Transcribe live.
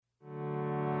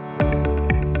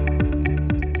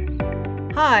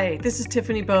Hi, this is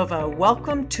Tiffany Bova.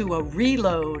 Welcome to a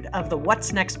reload of the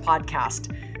What's Next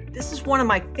podcast. This is one of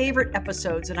my favorite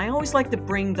episodes, and I always like to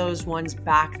bring those ones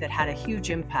back that had a huge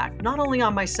impact, not only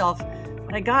on myself,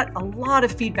 but I got a lot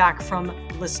of feedback from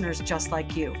listeners just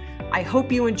like you. I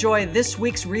hope you enjoy this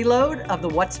week's reload of the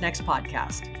What's Next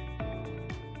podcast.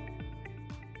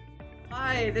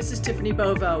 Hi, this is Tiffany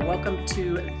Bova. Welcome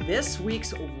to this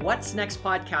week's What's Next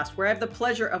podcast, where I have the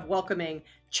pleasure of welcoming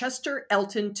Chester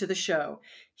Elton to the show.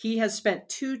 He has spent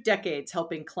 2 decades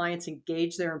helping clients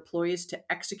engage their employees to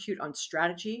execute on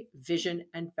strategy, vision,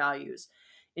 and values.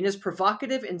 In his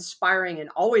provocative, inspiring, and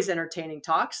always entertaining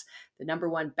talks, the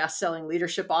 #1 best-selling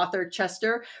leadership author,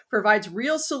 Chester, provides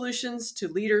real solutions to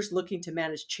leaders looking to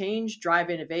manage change, drive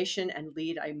innovation, and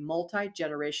lead a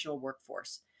multi-generational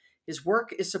workforce. His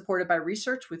work is supported by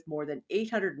research with more than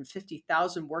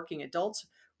 850,000 working adults,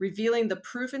 revealing the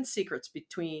proven secrets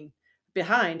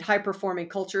behind high-performing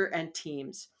culture and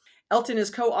teams. Elton is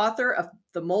co-author of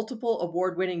the multiple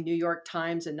award-winning New York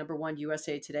Times and #1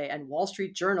 USA Today and Wall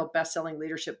Street Journal best-selling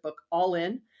leadership book, All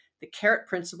In, The Carrot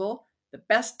Principle, The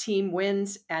Best Team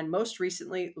Wins, and most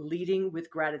recently, Leading with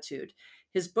Gratitude.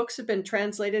 His books have been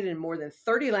translated in more than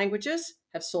 30 languages,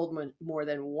 have sold more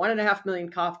than 1.5 million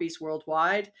copies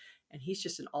worldwide, and he's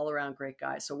just an all-around great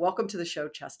guy. So welcome to the show,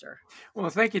 Chester. Well,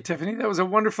 thank you, Tiffany. That was a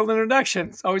wonderful introduction.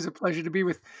 It's always a pleasure to be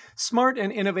with smart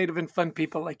and innovative and fun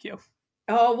people like you.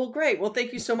 Oh, well, great. Well,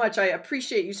 thank you so much. I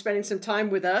appreciate you spending some time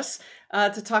with us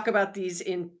to talk about these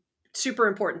super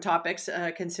important topics,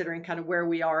 considering kind of where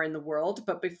we are in the world.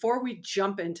 But before we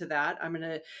jump into that, I'm going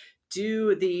to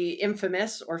do the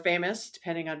infamous or famous,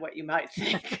 depending on what you might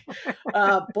think,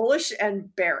 bullish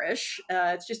and bearish.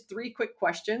 It's just 3 quick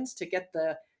questions to get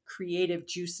the creative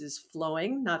juices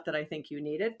flowing. Not that I think you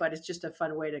need it, but it's just a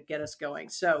fun way to get us going.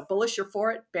 So bullish, you're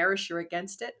for it. Bearish, you're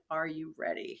against it. Are you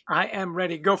ready? I am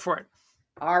ready. Go for it.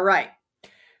 All right.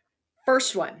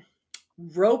 First one,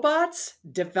 robots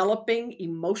developing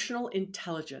emotional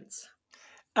intelligence.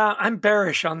 I'm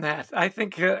bearish on that. I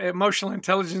think emotional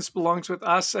intelligence belongs with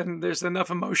us, and there's enough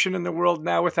emotion in the world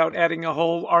now without adding a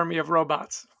whole army of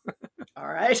robots. All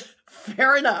right.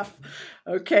 Fair enough.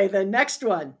 Okay. The next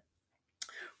one.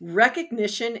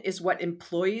 Recognition is what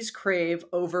employees crave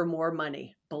over more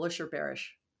money. Bullish or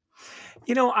bearish?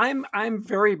 You know, I'm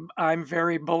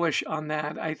very bullish on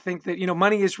that. I think that,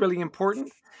 money is really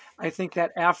important. I think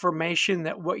that affirmation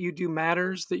that what you do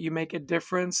matters, that you make a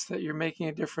difference, that you're making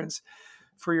a difference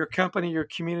for your company, your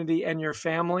community, and your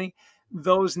family,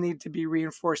 those need to be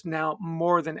reinforced now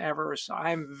more than ever. So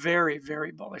I'm very,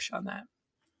 very bullish on that.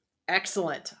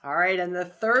 Excellent. All right. And the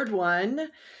third one,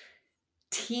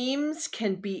 teams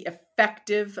can be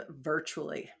effective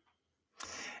virtually.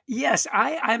 Yes,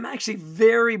 I'm actually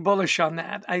very bullish on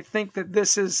that. I think that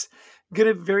this is going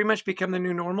to very much become the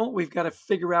new normal. We've got to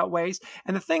figure out ways.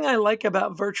 And the thing I like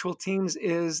about virtual teams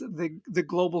is the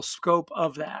global scope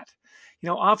of that.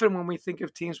 Often when we think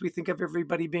of teams, we think of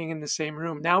everybody being in the same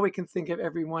room. Now we can think of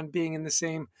everyone being in the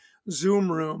same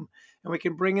Zoom room, and we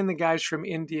can bring in the guys from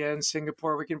India and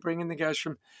Singapore. We can bring in the guys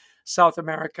from South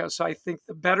America. So I think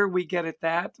the better we get at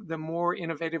that, the more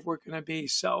innovative we're going to be.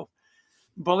 So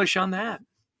bullish on that.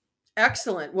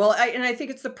 Excellent. Well, I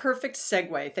think it's the perfect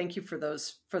segue. Thank you for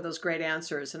those great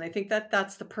answers. And I think that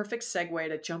that's the perfect segue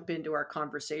to jump into our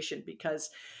conversation because,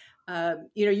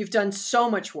 you've done so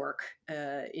much work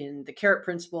in the Carrot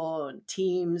Principle and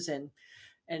teams and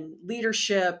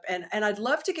leadership, and I'd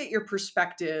love to get your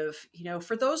perspective.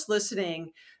 For those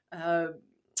listening,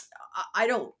 I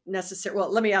don't necessarily.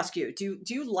 Well, let me ask you: Do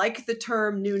you like the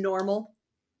term "new normal"?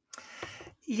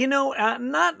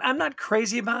 I'm not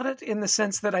crazy about it in the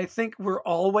sense that I think we're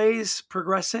always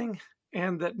progressing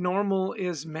and that normal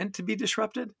is meant to be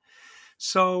disrupted.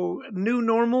 So new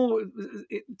normal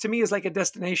to me is like a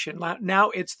destination. Now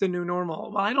it's the new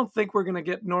normal. Well, I don't think we're going to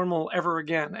get normal ever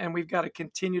again. And we've got to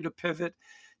continue to pivot,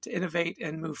 to innovate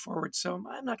and move forward. So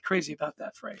I'm not crazy about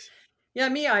that phrase. Yeah,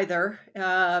 me either.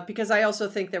 Because I also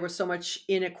think there was so much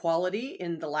inequality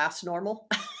in the last normal.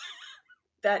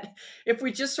 That if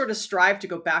we just sort of strive to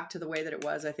go back to the way that it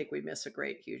was, I think we miss a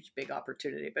great, huge, big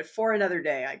opportunity. But for another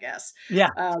day, I guess. Yeah.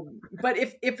 But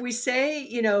if we say,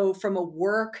 from a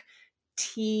work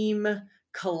team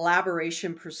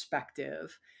collaboration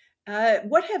perspective,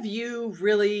 what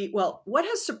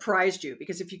has surprised you?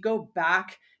 Because if you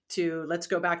let's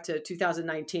go back to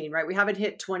 2019, right? We haven't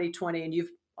hit 2020, and you've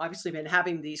obviously been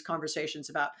having these conversations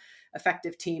about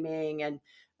effective teaming and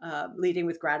leading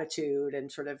with gratitude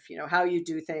and sort of, how you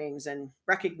do things and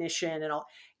recognition and all.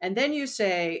 And then you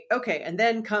say, okay, and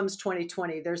then comes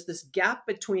 2020. There's this gap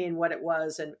between what it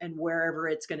was and wherever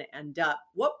it's going to end up.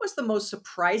 What was the most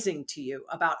surprising to you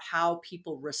about how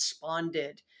people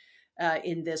responded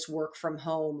in this work from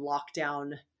home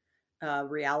lockdown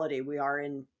reality we are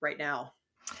in right now?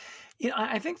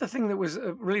 I think the thing that was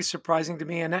really surprising to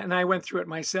me, and I went through it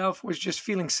myself, was just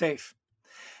feeling safe.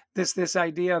 This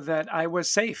idea that I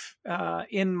was safe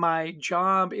in my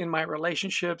job, in my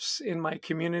relationships, in my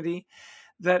community.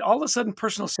 That all of a sudden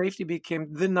personal safety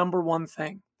became the number one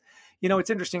thing. It's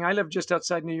interesting. I live just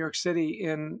outside New York City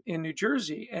in New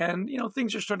Jersey, and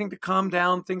things are starting to calm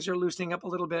down. Things are loosening up a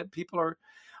little bit. People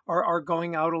are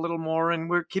going out a little more, and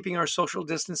we're keeping our social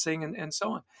distancing and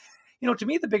so on. To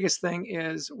me, the biggest thing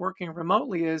is working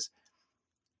remotely is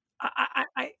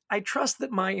I trust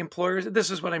that my employers,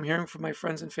 this is what I'm hearing from my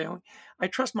friends and family. I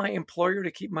trust my employer to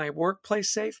keep my workplace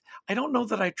safe. I don't know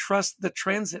that I trust the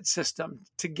transit system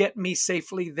to get me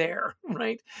safely there,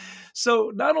 right?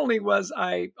 So not only was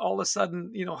I all of a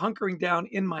sudden, hunkering down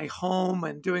in my home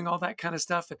and doing all that kind of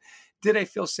stuff, and did I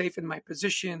feel safe in my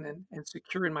position and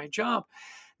secure in my job?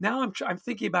 Now I'm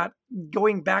thinking about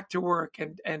going back to work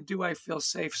and do I feel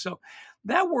safe? So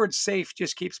that word safe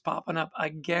just keeps popping up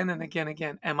again and again and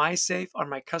again. Am I safe? Are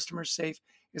my customers safe?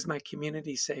 Is my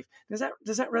community safe? Does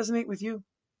that resonate with you?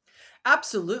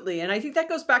 Absolutely. And I think that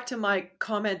goes back to my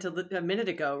comment a minute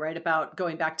ago, right? About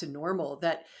going back to normal,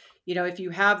 that, if you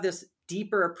have this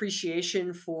deeper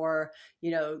appreciation for,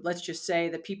 let's just say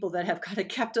the people that have kind of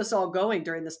kept us all going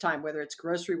during this time, whether it's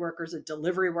grocery workers and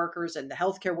delivery workers and the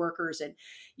healthcare workers and,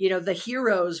 the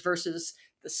heroes versus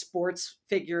the sports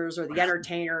figures or the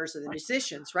entertainers or the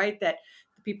musicians, right? That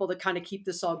the people that kind of keep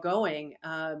this all going,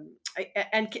 going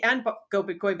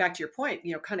back to your point,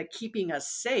 kind of keeping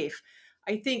us safe.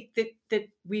 I think that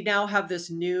we now have this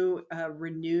new,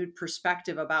 renewed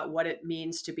perspective about what it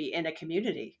means to be in a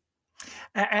community.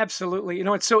 Absolutely.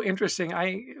 It's so interesting.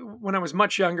 When I was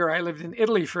much younger, I lived in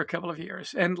Italy for a couple of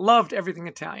years and loved everything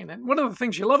Italian. And one of the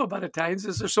things you love about Italians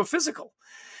is they're so physical.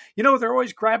 They're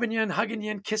always grabbing you and hugging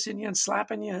you and kissing you and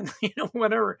slapping you and,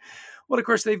 whatever. Well, of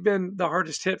course, they've been the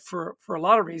hardest hit for a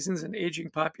lot of reasons, an aging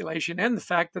population and the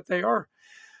fact that they are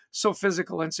so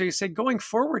physical. And so you say, going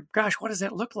forward, gosh, what does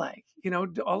that look like?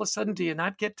 All of a sudden, do you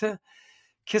not get to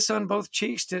kiss on both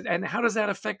cheeks and how does that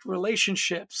affect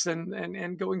relationships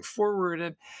and going forward?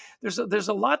 And there's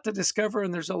a lot to discover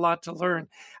and there's a lot to learn.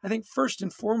 I think first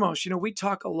and foremost, we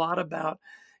talk a lot about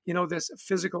this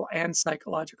physical and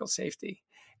psychological safety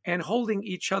and holding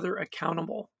each other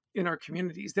accountable in our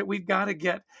communities, that we've got to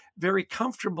get very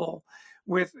comfortable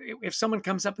with. If someone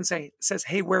comes up and says,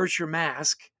 hey, where's your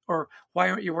mask, or why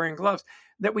aren't you wearing gloves,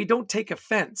 that we don't take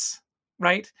offense,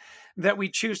 right? That we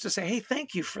choose to say, hey,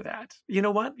 thank you for that. You know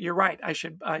what? You're right. I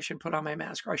should put on my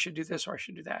mask, or I should do this, or I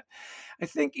should do that. I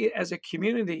think as a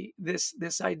community, this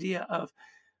idea of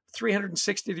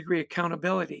 360-degree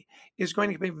accountability is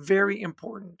going to be very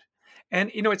important. And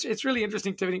it's really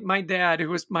interesting, Tiffany. My dad, who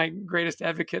was my greatest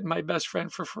advocate and my best friend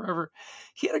for forever,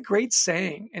 he had a great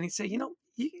saying, and he'd say,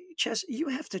 Chess, you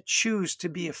have to choose to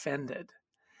be offended.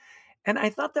 And I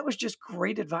thought that was just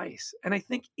great advice. And I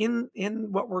think in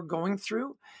what we're going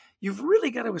through, you've really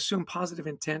got to assume positive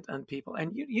intent on people,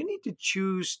 and you need to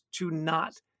choose to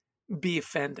not be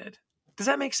offended. Does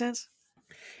that make sense?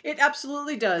 It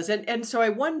absolutely does. And so I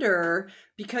wonder,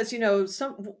 because,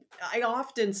 I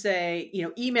often say,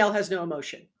 email has no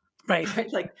emotion, Right.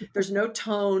 right? Like there's no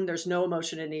tone, there's no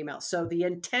emotion in email. So the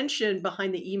intention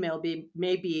behind the email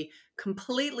may be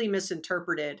completely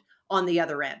misinterpreted on the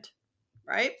other end,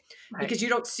 right? Right. Because you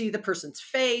don't see the person's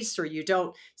face, or you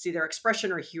don't see their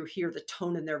expression, or you hear the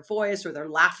tone in their voice, or they're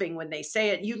laughing when they say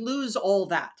it. You lose all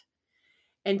that.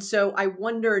 And so I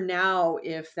wonder now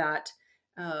if that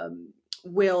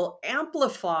will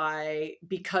amplify,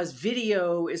 because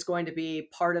video is going to be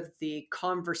part of the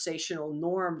conversational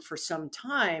norm for some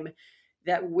time,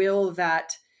 that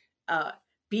uh,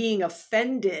 being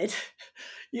offended,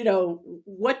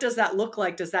 what does that look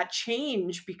like? Does that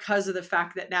change because of the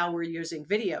fact that now we're using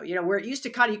video? Where it used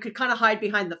to you could kind of hide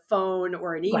behind the phone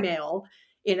or an Right. email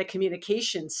in a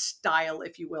communication style,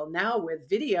 if you will. Now with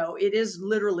video, it is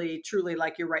literally, truly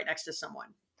like you're right next to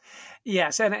someone.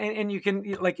 Yes, and you can,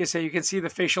 like you say, you can see the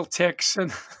facial tics,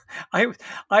 and I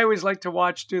I always like to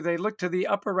watch. Do they look to the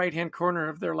upper right hand corner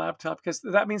of their laptop, because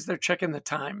that means they're checking the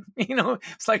time.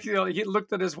 It's like he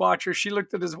looked at his watch or she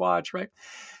looked at his watch, right?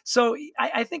 So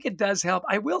I think it does help.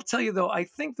 I will tell you though, I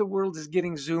think the world is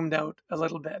getting zoomed out a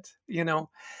little bit.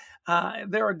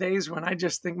 There are days when I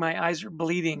just think my eyes are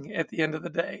bleeding at the end of the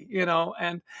day,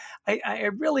 and I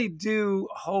really do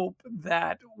hope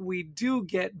that we do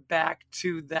get back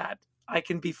to that. I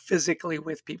can be physically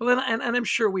with people, and I'm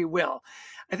sure we will.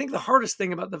 I think the hardest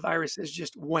thing about the virus is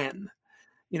just when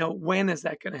is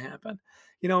that going to happen?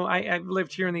 I've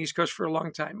lived here on the East Coast for a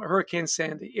long time. Hurricane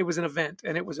Sandy, it was an event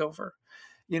and it was over.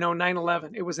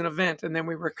 9/11, it was an event and then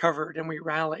we recovered and we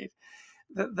rallied.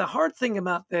 The hard thing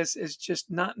about this is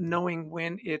just not knowing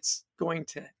when it's going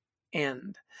to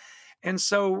end. And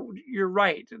so you're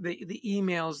right. The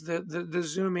emails, the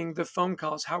Zooming, the phone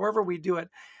calls, however we do it,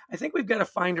 I think we've got to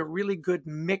find a really good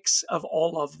mix of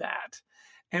all of that.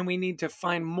 And we need to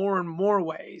find more and more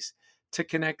ways to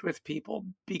connect with people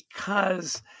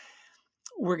because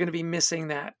we're going to be missing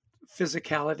that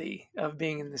physicality of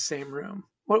being in the same room.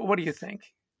 What do you think?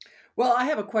 Well, I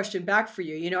have a question back for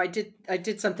you. I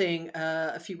did something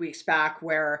a few weeks back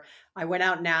where I went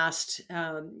out and asked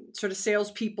sort of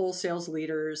salespeople, sales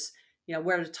leaders,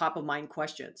 what are the top of mind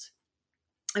questions?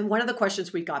 And one of the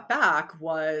questions we got back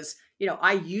was,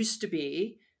 I used to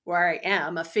be where I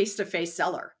am a face-to-face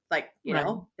seller. Like, Right.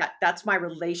 that's my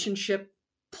relationship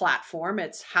platform.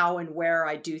 It's how and where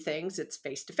I do things. It's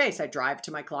face-to-face. I drive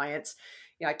to my clients.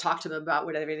 I talk to them about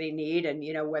whatever they need,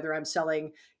 and whether I'm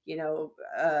selling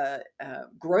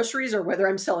groceries, or whether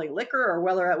I'm selling liquor, or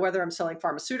whether I'm selling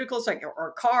pharmaceuticals, like,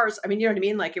 or cars. I mean, you know what I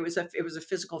mean? Like, it was a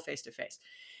physical face-to-face.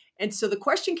 And so the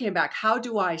question came back: how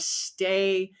do I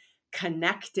stay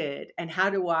connected, and how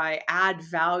do I add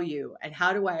value, and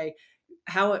how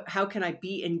can I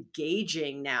be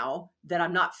engaging now that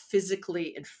I'm not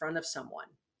physically in front of someone?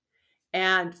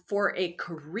 And for a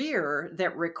career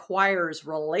that requires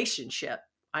relationship,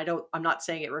 I'm not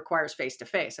saying it requires face to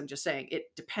face. I'm just saying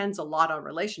it depends a lot on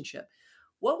relationship.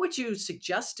 What would you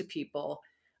suggest to people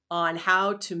on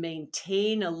how to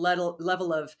maintain a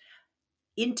level of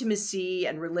intimacy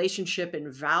and relationship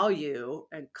and value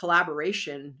and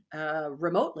collaboration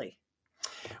remotely?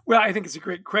 Well, I think it's a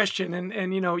great question,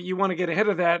 and you want to get ahead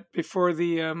of that before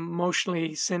the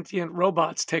emotionally sentient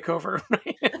robots take over.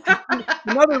 Right?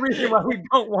 Another reason why we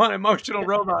don't want emotional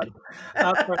robots.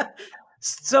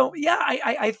 So yeah,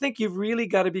 I think you've really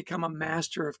got to become a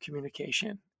master of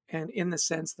communication, and in the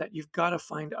sense that you've got to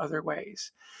find other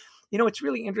ways. It's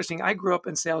really interesting. I grew up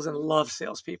in sales and love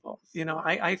salespeople.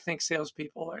 I think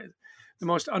salespeople are the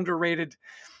most underrated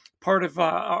part of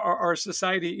our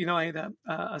society. I had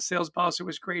a sales boss who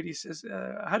was great. He says,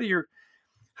 how do your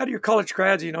college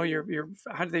grads,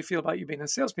 how do they feel about you being a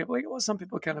salespeople? Like, well, some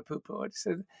people kind of poo-poo it. He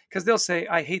said, because they'll say,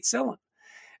 I hate selling.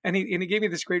 And he gave me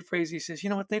this great phrase. He says, you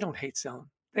know what? They don't hate selling.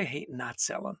 They hate not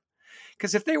selling.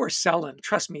 Because if they were selling,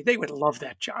 trust me, they would love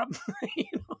that job.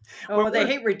 Oh, they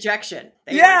hate rejection.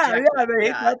 They hate Yeah, rejection. yeah, they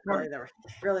hate that really, part. they're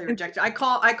really rejection. I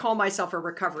call myself a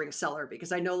recovering seller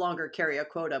because I no longer carry a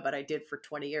quota, but I did for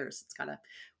 20 years. It's kind of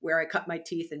where I cut my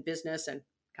teeth in business, and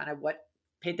kind of what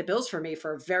paid the bills for me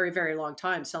for a very, very long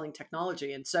time, selling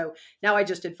technology. And so now I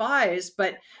just advise.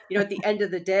 But at the end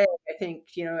of the day, I think,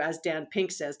 as Dan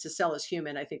Pink says, to sell is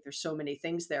human. I think there's so many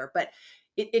things there, but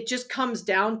it just comes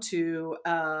down to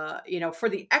for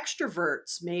the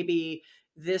extroverts, maybe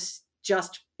this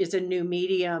just is a new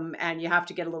medium and you have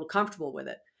to get a little comfortable with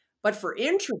it. But for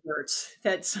introverts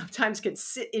that sometimes can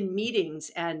sit in meetings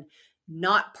and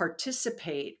not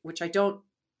participate, which I don't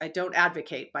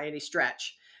advocate by any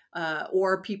stretch,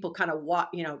 or people kind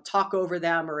of talk over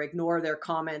them or ignore their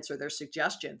comments or their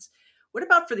suggestions. What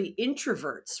about for the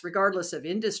introverts, regardless of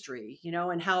industry,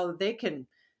 and how they can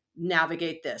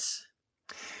navigate this?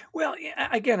 Well, yeah,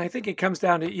 again, I think it comes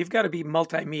down to you've got to be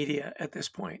multimedia at this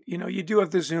point. You do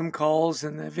have the Zoom calls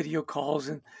and the video calls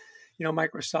and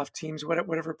Microsoft Teams,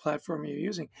 whatever platform you're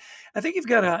using. I think you've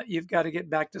got to get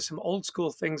back to some old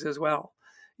school things as well.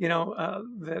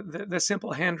 The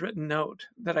simple handwritten note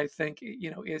that I think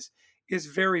is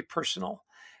very personal,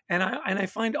 and I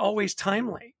find always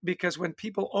timely because when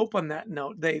people open that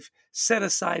note, they've set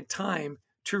aside time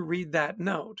to read that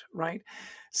note, right?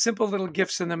 Simple little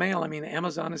gifts in the mail. I mean,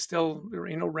 Amazon is still,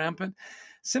 rampant.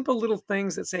 Simple little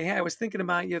things that say, hey, I was thinking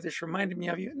about you. This reminded me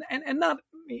of you. And not,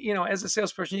 as a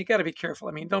salesperson, you got to be careful.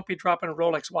 I mean, don't be dropping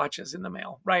Rolex watches in the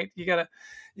mail, right? You gotta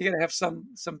have some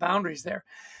boundaries there.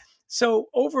 So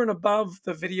over and above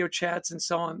the video chats and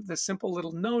so on, the simple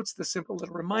little notes, the simple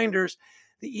little reminders,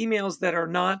 the emails that are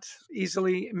not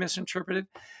easily misinterpreted,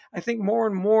 I think more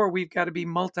and more we've got to be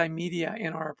multimedia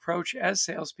in our approach as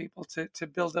salespeople to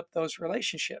build up those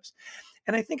relationships.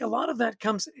 And I think a lot of that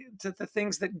comes to the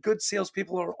things that good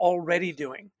salespeople are already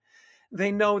doing.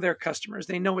 They know their customers.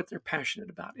 They know what they're passionate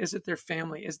about. Is it their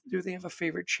family? Do they have a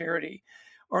favorite charity?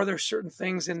 Are there certain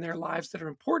things in their lives that are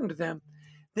important to them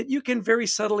that you can very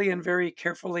subtly and very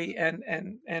carefully and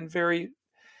very,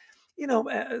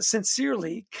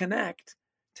 sincerely connect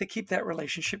to keep that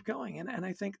relationship going. And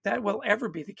I think that will ever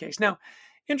be the case. Now,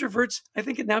 introverts, I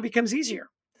think it now becomes easier.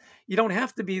 You don't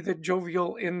have to be the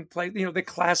jovial in play, the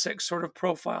classic sort of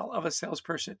profile of a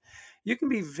salesperson. You can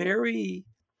be very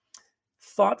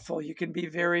thoughtful. You can be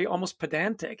very almost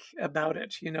pedantic about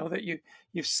it, that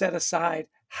you've set aside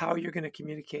how you're going to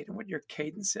communicate and what your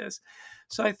cadence is.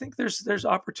 So I think there's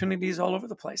opportunities all over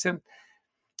the place. And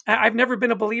I've never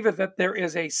been a believer that there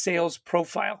is a sales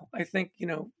profile. I think,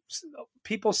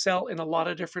 people sell in a lot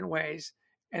of different ways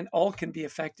and all can be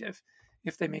effective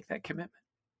if they make that commitment.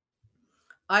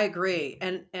 I agree.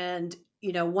 And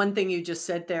one thing you just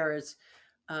said there is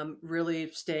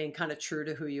really staying kind of true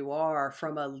to who you are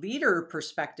from a leader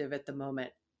perspective at the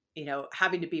moment.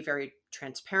 Having to be very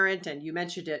transparent, and you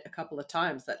mentioned it a couple of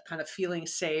times, that kind of feeling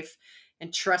safe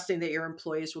and trusting that your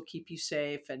employees will keep you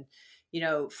safe. And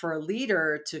for a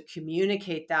leader to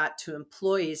communicate that to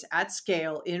employees at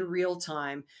scale in real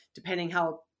time, depending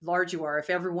how large you are, if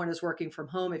everyone is working from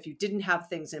home, if you didn't have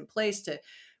things in place to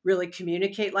really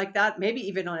communicate like that, maybe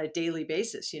even on a daily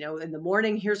basis, in the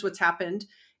morning, here's what's happened.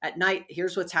 At night,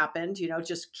 here's what's happened,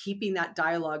 just keeping that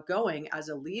dialogue going as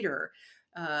a leader.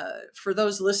 For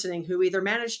those listening who either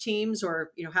manage teams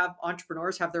or, have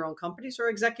entrepreneurs, have their own companies, or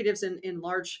executives in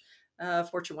large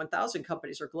Fortune 1000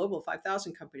 companies or Global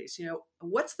 5000 companies,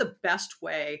 what's the best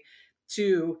way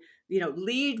to,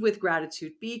 lead with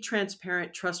gratitude, be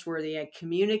transparent, trustworthy, and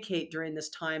communicate during this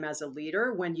time as a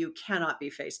leader when you cannot be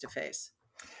face to face?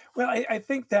 Well, I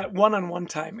think that one-on-one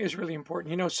time is really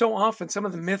important. So often some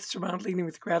of the myths around leading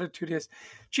with gratitude is,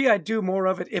 gee, I'd do more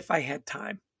of it if I had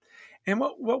time. And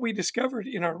what we discovered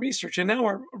in our research, and now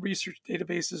our research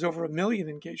database is over 1 million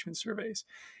engagement surveys,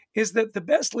 is that the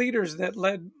best leaders that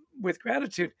led with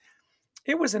gratitude,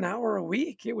 it was an hour a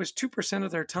week. It was 2%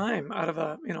 of their time out of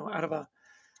a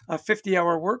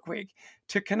 50-hour work week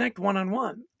to connect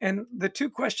one-on-one. And the two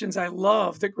questions I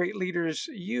love that great leaders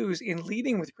use in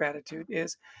leading with gratitude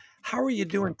is, how are you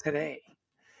doing today?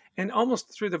 And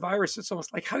almost through the virus, it's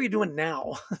almost like, how are you doing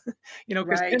now?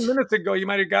 Because 10 Right. minutes ago, you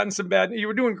might have gotten you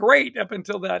were doing great up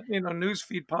until that, news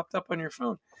feed popped up on your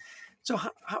phone. So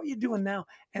how are you doing now?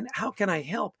 And how can I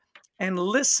help? And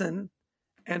listen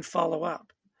and follow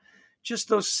up. Just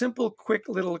those simple, quick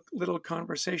little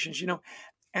conversations,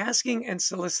 asking and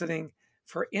soliciting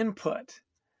for input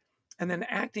and then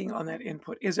acting on that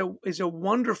input is a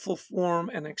wonderful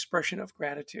form and expression of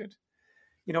gratitude.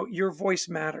 Your voice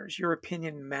matters, your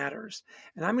opinion matters.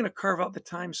 And I'm going to carve out the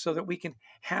time so that we can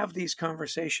have these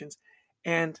conversations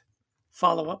and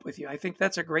follow up with you. I think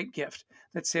that's a great gift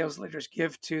that sales leaders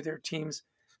give to their teams,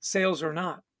 sales or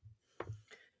not.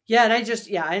 Yeah,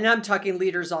 and I'm talking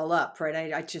leaders all up,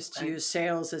 right? I just Right. use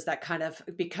sales as that kind of,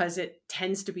 because it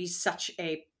tends to be such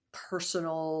a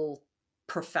personal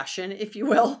profession, if you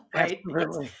will, right?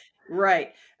 Absolutely.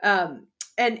 Right. Um,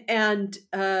 and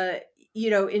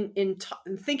in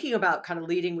thinking about kind of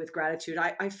leading with gratitude,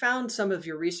 I found some of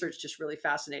your research just really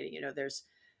fascinating. There's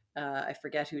I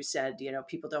forget who said,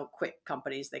 people don't quit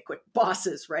companies, they quit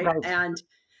bosses, right? Right.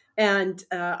 And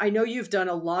I know you've done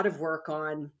a lot of work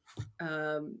on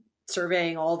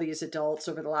surveying all these adults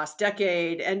over the last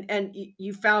decade, and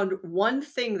you found one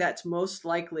thing that's most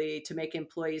likely to make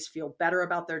employees feel better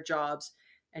about their jobs,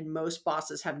 and most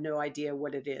bosses have no idea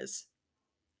what it is.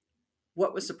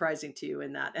 What was surprising to you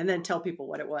in that? And then tell people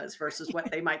what it was versus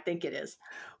what they might think it is.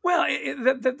 Well,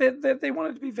 that they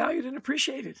wanted to be valued and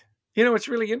appreciated. It's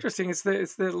really interesting. It's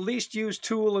the least used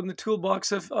tool in the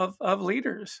toolbox of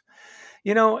leaders.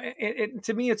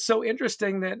 To me, it's so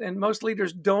interesting that, and most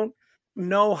leaders don't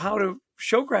know how to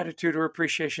show gratitude or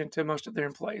appreciation to most of their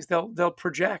employees. They'll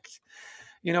project.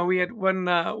 We had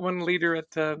one leader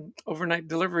at overnight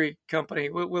delivery company.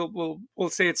 We'll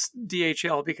say it's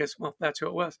DHL because, well, that's who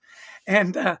it was,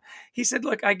 and he said,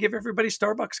 "Look, I give everybody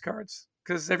Starbucks cards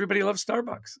because everybody loves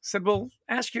Starbucks." Said, "Well,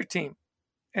 ask your team,"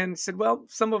 and said, "Well,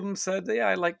 some of them said, yeah,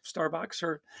 I like Starbucks,"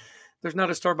 or "There's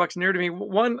not a Starbucks near to me."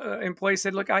 One employee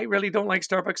said, "Look, I really don't like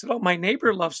Starbucks at all. My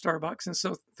neighbor loves Starbucks, and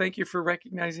so thank you for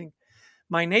recognizing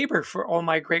my neighbor for all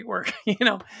my great work."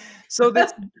 So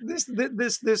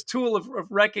this tool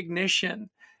of recognition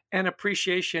and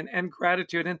appreciation and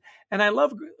gratitude, and I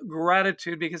love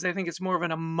gratitude because I think it's more of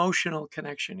an emotional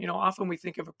connection. Often we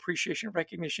think of appreciation,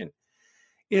 recognition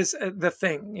is the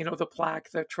thing, the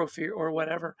plaque, the trophy, or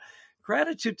whatever.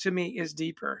 Gratitude to me is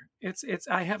deeper. It's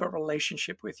I have a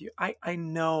relationship with you. I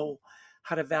know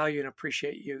how to value and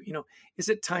appreciate you. Is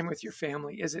it time with your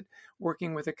family? Is it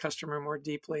working with a customer more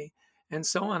deeply? And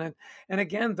so on. And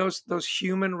again, those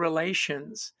human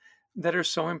relations that are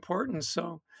so important.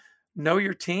 So know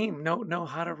your team, know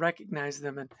how to recognize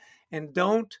them, and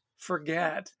don't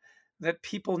forget that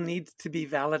people need to be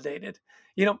validated.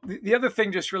 The other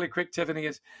thing, just really quick, Tiffany,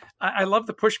 is I love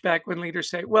the pushback when leaders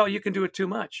say, well, you can do it too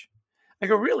much. I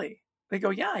go, really? They go,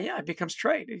 yeah, it becomes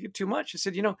trade. You get too much. I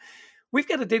said, we've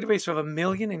got a database of 1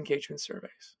 million engagement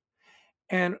surveys.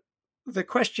 And the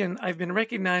question, I've been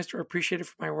recognized or appreciated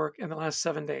for my work in the last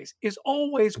 7 days, is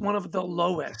always one of the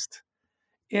lowest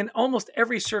in almost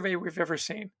every survey we've ever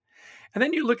seen. And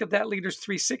then you look at that leader's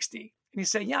 360 and you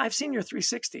say, yeah, I've seen your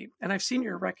 360 and I've seen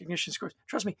your recognition scores.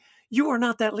 Trust me, you are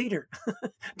not that leader.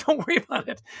 Don't worry about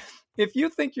it. If you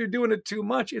think you're doing it too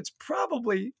much, it's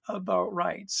probably about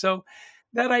right. So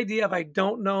that idea of I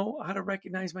don't know how to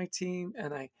recognize my team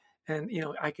and I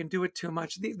can do it too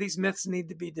much. These myths need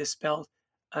to be dispelled,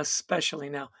 especially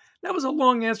now. That was a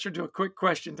long answer to a quick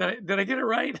question. Did I get it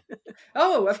right?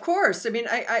 Oh, of course. I mean,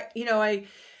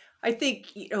 I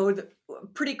think the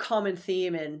pretty common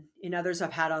theme in others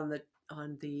I've had on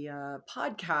the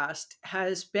podcast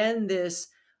has been this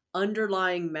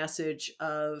underlying message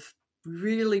of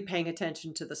really paying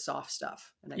attention to the soft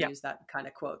stuff, and I Yeah. use that in kind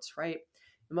of quotes, right?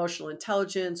 Emotional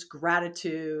intelligence,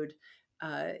 gratitude,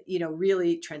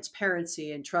 really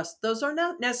transparency and trust. Those are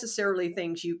not necessarily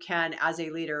things you can, as a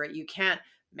leader, you can't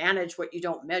manage what you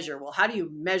don't measure. Well, how do you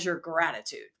measure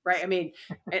gratitude, right? I mean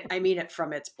it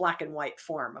from its black and white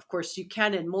form. Of course, you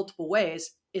can in multiple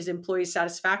ways. Is employee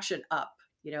satisfaction up?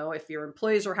 If your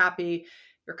employees are happy,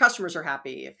 your customers are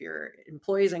happy. If your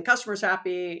employees and customers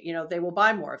happy, they will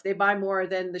buy more. If they buy more,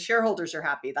 then the shareholders are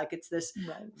happy. Like, it's this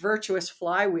Right. virtuous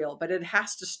flywheel, but it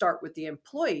has to start with the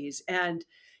employees. And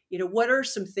what are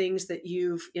some things that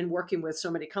you've, in working with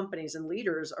so many companies and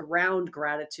leaders around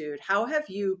gratitude, how have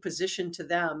you positioned to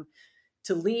them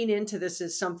to lean into this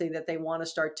as something that they want to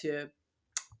start to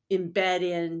embed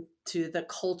into the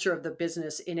culture of the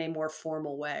business in a more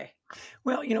formal way?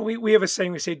 Well, we have a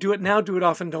saying, we say, do it now, do it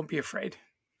often, don't be afraid.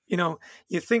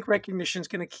 You think recognition is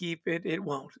going to keep it, it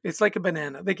won't. It's like a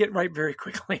banana. They get ripe very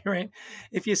quickly, right?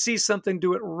 If you see something,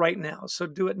 do it right now. So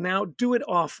do it now, do it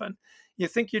often. You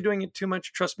think you're doing it too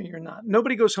much, trust me, you're not.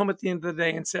 Nobody goes home at the end of the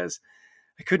day and says,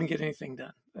 I couldn't get anything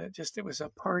done. It was a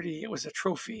party. It was a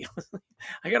trophy.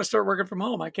 I got to start working from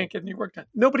home. I can't get any work done.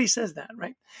 Nobody says that,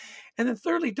 right? And then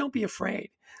thirdly, don't be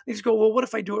afraid. They just go, well, what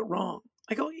if I do it wrong?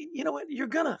 I go, you know what? You're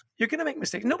gonna make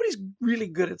mistakes. Nobody's really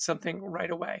good at something right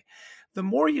away. The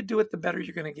more you do it, the better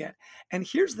you're going to get. And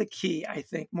here's the key, I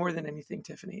think, more than anything,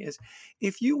 Tiffany, is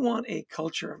if you want a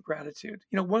culture of gratitude,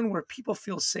 one where people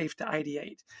feel safe to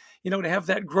ideate, to have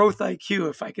that growth IQ,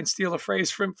 if I can steal a phrase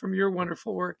from your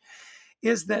wonderful work,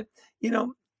 is that,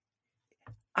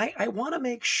 I want to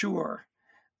make sure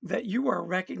that you are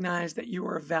recognized, that you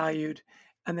are valued,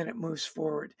 and then it moves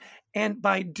forward. And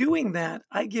by doing that,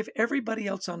 I give everybody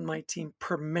else on my team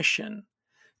permission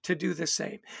to do the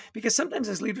same. Because sometimes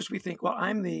as leaders, we think, well,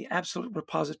 I'm the absolute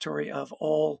repository of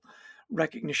all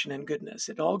recognition and goodness.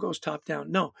 It all goes top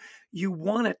down. No, you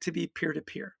want it to be peer to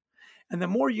peer. And the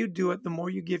more you do it, the more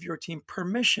you give your team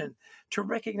permission to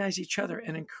recognize each other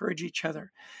and encourage each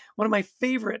other. One of my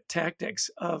favorite tactics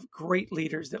of great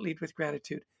leaders that lead with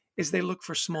gratitude is they look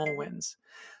for small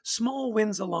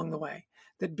wins along the way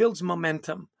that builds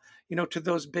momentum, to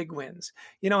those big wins.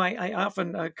 I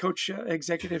often coach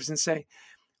executives and say,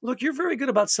 look, you're very good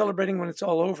about celebrating when it's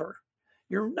all over.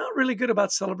 You're not really good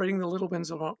about celebrating the little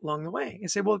wins along the way. And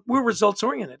say, well, we're results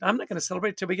oriented. I'm not going to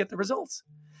celebrate till we get the results.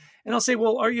 And I'll say,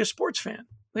 well, are you a sports fan?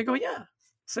 They go, yeah. I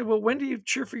say, well, when do you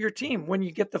cheer for your team? When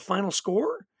you get the final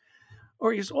score?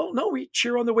 Or you say, oh, no, we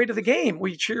cheer on the way to the game.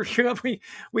 We cheer,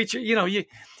 we cheer,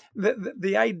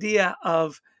 the idea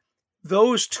of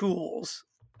those tools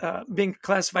being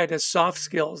classified as soft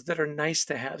skills that are nice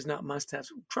to haves, not must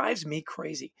haves, drives me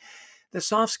crazy. The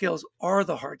soft skills are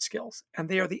the hard skills, and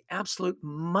they are the absolute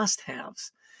must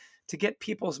haves to get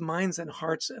people's minds and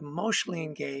hearts emotionally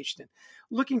engaged and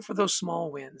looking for those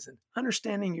small wins and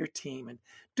understanding your team and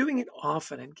doing it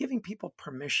often and giving people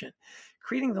permission,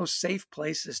 creating those safe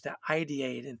places to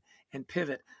ideate and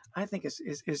pivot, I think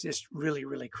is just really,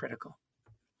 really critical.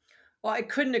 Well, I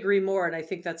couldn't agree more. And I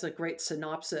think that's a great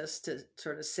synopsis to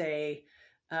sort of say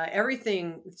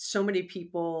everything so many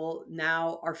people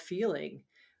now are feeling.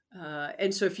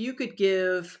 And so if you could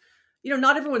give,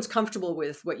 not everyone's comfortable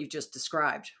with what you just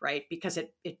described, right? Because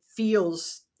it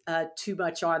feels too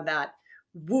much on that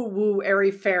woo woo,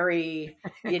 airy fairy,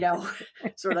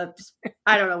 sort of,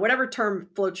 I don't know, whatever term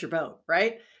floats your boat,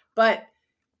 right? But,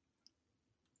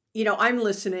 I'm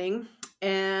listening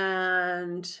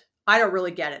and I don't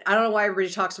really get it. I don't know why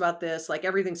everybody talks about this. Like,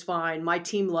 everything's fine. My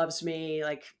team loves me.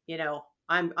 Like,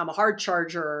 I'm a hard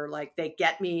charger, like they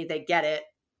get me, they get it.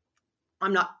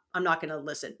 I'm not going to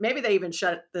listen. Maybe they even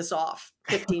shut this off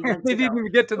 15 minutes They ago. didn't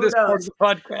even get to Who this part of knows? the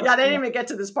podcast. Yeah, they Yeah. didn't even get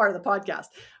to this part of the podcast.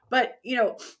 But,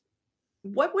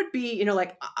 what would be,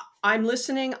 like I'm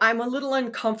listening, I'm a little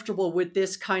uncomfortable with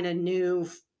this kind of new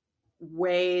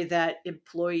way that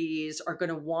employees are going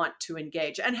to want to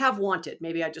engage and have wanted.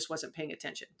 Maybe I just wasn't paying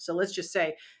attention. So let's just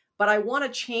say, but I want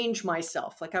to change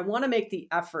myself. Like I want to make the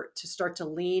effort to start to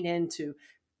lean into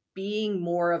being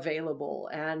more available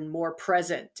and more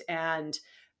present and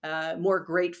more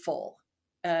grateful,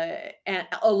 and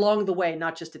along the way,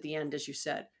 not just at the end, as you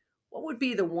said. What would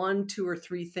be the one, two, or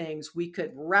three things we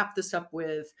could wrap this up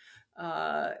with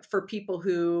for people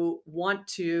who want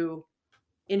to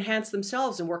enhance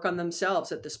themselves and work on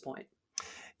themselves at this point?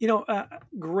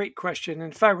 Great question.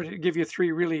 And if I were to give you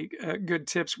three really good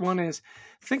tips, one is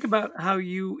think about how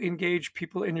you engage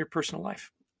people in your personal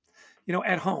life.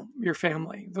 At home, your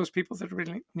family, those people that are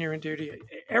really near and dear to you.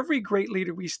 Every great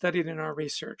leader we studied in our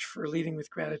research for leading with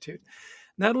gratitude,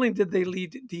 not only did they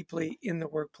lead deeply in the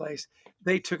workplace,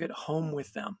 they took it home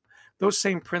with them. Those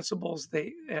same principles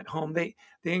they at home, they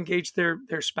engaged their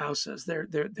spouses, their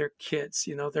kids,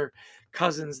 their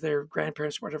cousins, their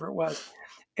grandparents, whatever it was.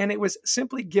 And it was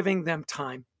simply giving them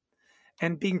time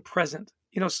and being present.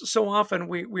 So often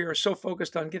we are so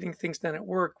focused on getting things done at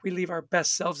work, we leave our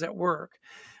best selves at work.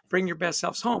 Bring your best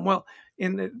selves home. Well,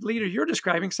 in the leader you're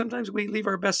describing, sometimes we leave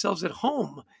our best selves at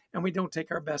home and we don't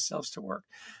take our best selves to work.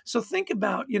 So think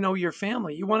about, your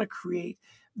family. You want to create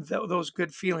those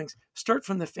good feelings. Start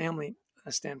from the family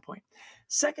standpoint.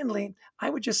 Secondly, I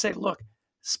would just say, look,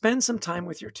 spend some time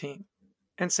with your team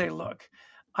and say, look,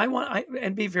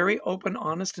 and be very open,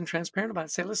 honest, and transparent about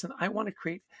it. Say, listen, I want to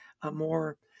create a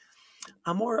more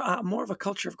of a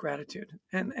culture of gratitude,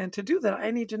 and to do that, I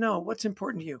need to know what's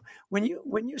important to you. When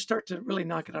you start to really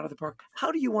knock it out of the park,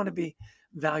 how do you want to be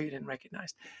valued and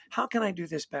recognized? How can I do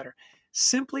this better?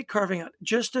 Simply carving out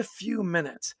just a few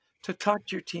minutes to talk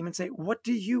to your team and say, what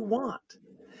do you want?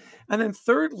 And then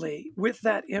thirdly, with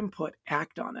that input,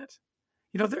 act on it.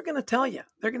 They're going to tell you.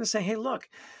 They're going to say, hey, look,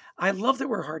 I love that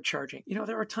we're hard charging.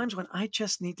 There are times when I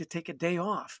just need to take a day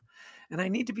off, and I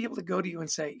need to be able to go to you and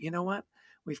say, you know what?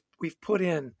 We've put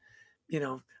in,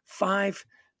 5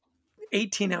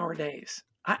 18-hour days.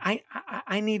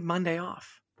 I need Monday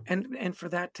off, and for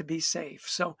that to be safe.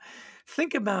 So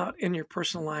think about in your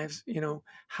personal lives,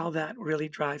 how that really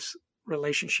drives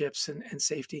relationships and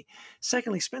safety.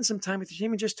 Secondly, spend some time with your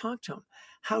team and just talk to them.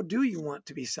 How do you want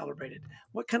to be celebrated?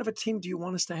 What kind of a team do you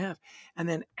want us to have? And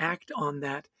then act on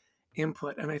that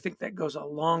input. And I think that goes a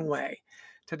long way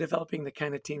to developing the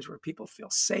kind of teams where people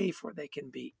feel safe, where they can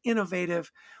be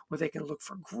innovative, where they can look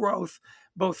for growth,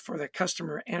 both for the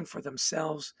customer and for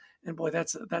themselves. And boy,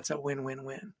 that's a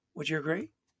win-win-win. Would you agree?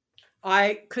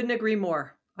 I couldn't agree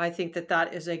more. I think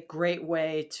that is a great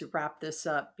way to wrap this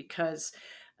up because,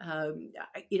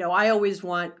 I always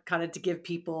want kind of to give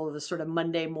people the sort of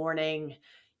Monday morning,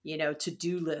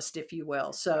 to-do list, if you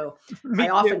will. So Me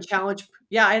too.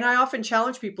 I often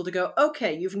challenge people to go,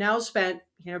 okay, you've now spent,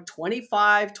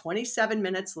 25, 27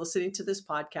 minutes listening to this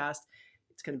podcast.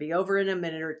 It's going to be over in a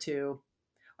minute or two.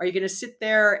 Are you going to sit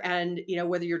there and,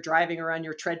 whether you're driving around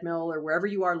your treadmill or wherever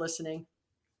you are listening,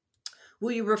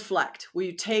 will you reflect? Will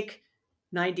you take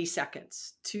 90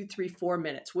 seconds, 2, 3, 4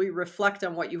 minutes? Will you reflect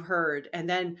on what you heard? And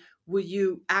then will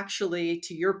you actually,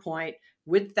 to your point,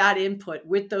 with that input,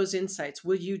 with those insights,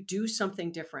 will you do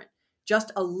something different?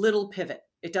 Just a little pivot.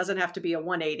 It doesn't have to be a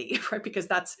 180, right? Because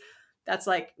that's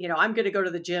like, I'm going to go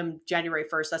to the gym January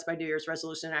 1st. That's my New Year's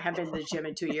resolution. I haven't been to the gym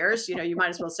in 2 years. You might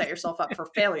as well set yourself up for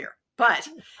failure. But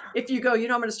if you go, I'm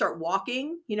going to start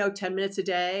walking, 10 minutes a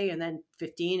day and then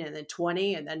 15 and then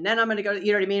 20 and then I'm going to go,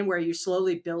 you know what I mean? Where you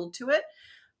slowly build to it.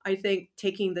 I think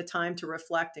taking the time to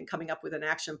reflect and coming up with an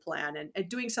action plan and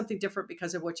doing something different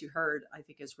because of what you heard, I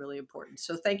think is really important.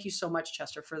 So thank you so much,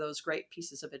 Chester, for those great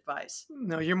pieces of advice.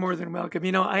 No, you're more than welcome.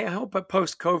 I hope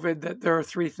post-COVID that there are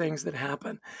three things that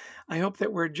happen. I hope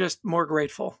that we're just more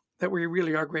grateful, that we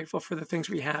really are grateful for the things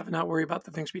we have and not worry about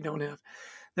the things we don't have,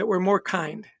 that we're more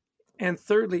kind. And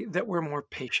thirdly, that we're more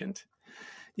patient.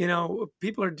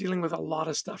 People are dealing with a lot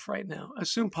of stuff right now.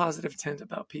 Assume positive intent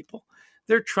about people.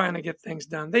 They're trying to get things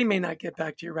done. They may not get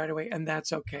back to you right away, and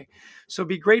that's okay. So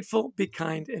be grateful, be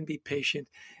kind, and be patient.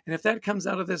 And if that comes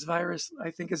out of this virus, I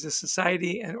think as a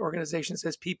society and organizations,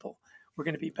 as people, we're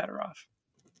going to be better off.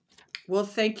 Well,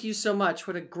 thank you so much.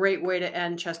 What a great way to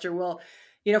end, Chester. Well,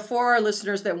 For our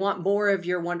listeners that want more of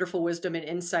your wonderful wisdom and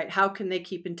insight, how can they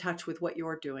keep in touch with what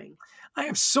you're doing? I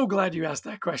am so glad you asked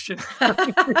that question.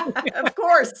 Of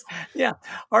course. Yeah,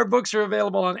 our books are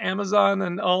available on Amazon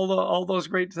and all those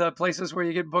great places where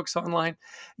you get books online.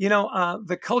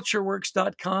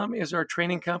 Thecultureworks.com is our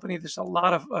training company. There's a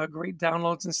lot of great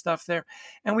downloads and stuff there.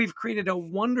 And we've created a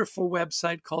wonderful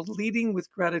website called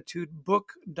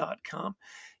leadingwithgratitudebook.com.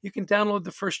 You can download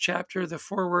the first chapter, the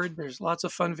foreword. There's lots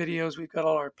of fun videos. We've got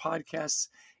all our podcasts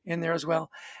in there as well.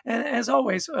 And as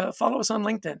always, follow us on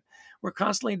LinkedIn. We're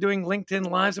constantly doing LinkedIn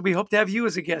Lives, and we hope to have you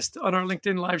as a guest on our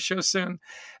LinkedIn Live show soon.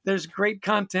 There's great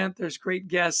content, there's great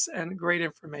guests, and great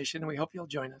information, and we hope you'll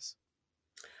join us.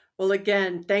 Well,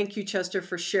 again, thank you, Chester,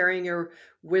 for sharing your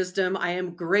wisdom. I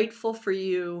am grateful for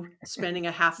you spending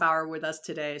a half hour with us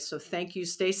today. So thank you.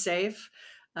 Stay safe,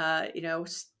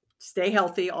 stay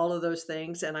healthy, all of those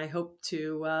things. And I hope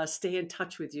to stay in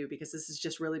touch with you because this has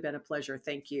just really been a pleasure.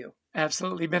 Thank you.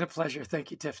 Absolutely been a pleasure. Thank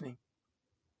you, Tiffany.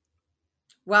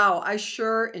 Wow, I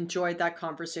sure enjoyed that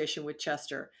conversation with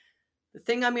Chester. The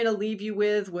thing I'm going to leave you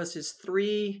with was his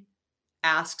 3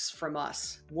 asks from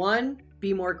us. 1,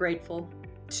 be more grateful.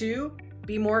 2,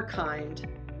 be more kind.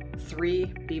 3,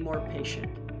 be more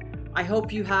patient. I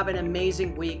hope you have an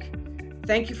amazing week.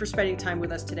 Thank you for spending time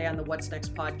with us today on the What's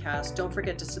Next podcast. Don't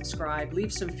forget to subscribe,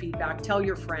 leave some feedback, tell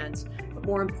your friends, but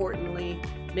more importantly,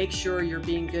 make sure you're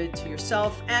being good to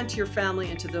yourself and to your family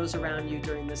and to those around you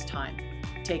during this time.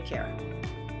 Take care.